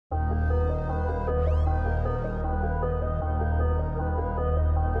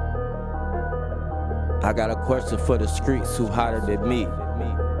I got a question for the streets, who hotter than me?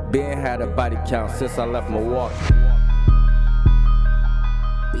 Been had a body count since I left Milwaukee.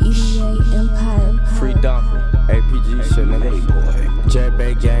 BDA Empire. Free Donkey, APG shit, nigga.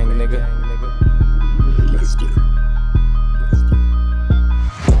 J-Bay gang, nigga. Let's get it.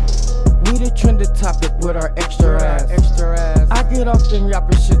 We the trending topic with our extra ass. I get off them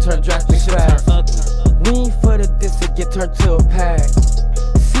rapping shit, turn drastic fast. We ain't for the diss, it get turned to a pack.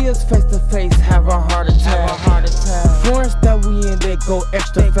 See us face to face, have a heart attack. Foreigns that we in, they go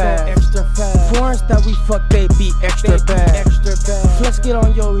extra fast. Foreigns that we fuck, they be extra bad. Flex get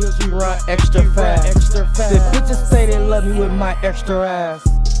on your heels, we run extra fast. The bitches say they love me with my extra ass.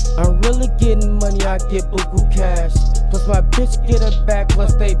 I'm really getting money, I get buku cash. Plus my bitch get it back,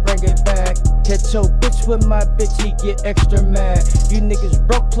 plus they bring it back. Catch your bitch with my bitch, he get extra mad. You niggas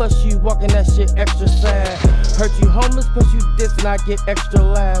broke, plus you walking that shit extra sad. Heard you homeless, plus you diss and I get extra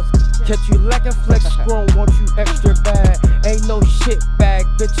laughs. Catch you lacking flex, scroll, want you extra bad. Ain't no shit bag,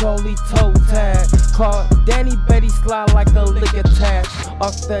 bitch only toe tag. Call Danny Betty, slide like a lick attached.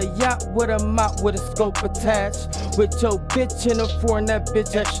 Off the yacht with a mop with a scope attached. With your bitch in the foreign, that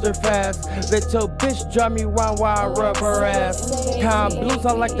bitch extra fast. Let your bitch drive me round while I rub her ass. Con blues,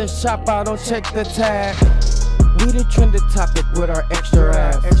 I like to shop, I don't check the tag. We the trending topic with our extra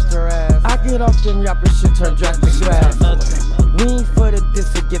ass. I get off them rapping shit, turn drastic fast. We ain't for the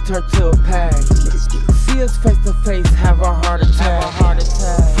diss, it get turned to a pack. See us face to face, have a heart attack.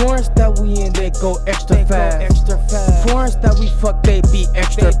 Foreigns that we in, they go extra fast. Foreigns that we fuck, they be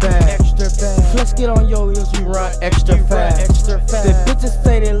extra bad. Flex get on your heels, we run extra fast. The bitches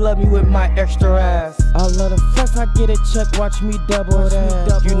say they love me with my extra ass. I love the flex, I get a check, watch me double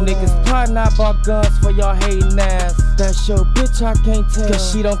that. You niggas plotting, I bought guns for y'all hating ass. That's your bitch, I can't tell,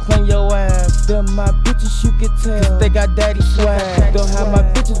 cause she don't claim your ass. Them my bitches, you can tell, cause they got daddy swag. Don't have my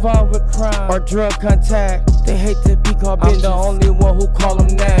bitches involved with crime or drug contact. They hate to be called bitches, I'm the only one who call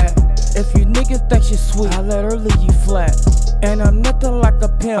them that. If you niggas think she sweet, I let her leave you flat. And I'm nothing like a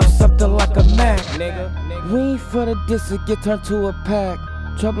pimp, I'm something like a Mac. We ain't for the diss, it get turned to a pack.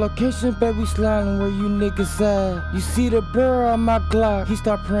 Drop location, baby, sliding where you niggas at. You see the barrel on my Glock, he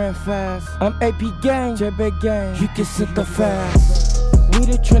start praying fast. I'm AP gang, J-Bay gang, you can sit the fast. We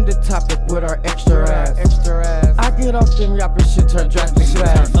the trending topic with our extra ass. I get off them rapping shit, turn drastic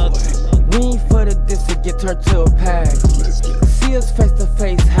fast. We ain't for the diss, it get turned to a pack. See us face to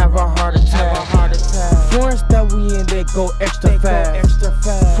face, have a heart attack. Foreigns that we in, they go extra fast.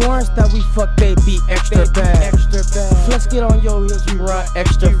 Foreigns that we fuck, they be extra bad. Flex get on your heels, we run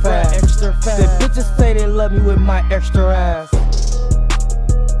extra fast. The bitches say they love me with my extra ass.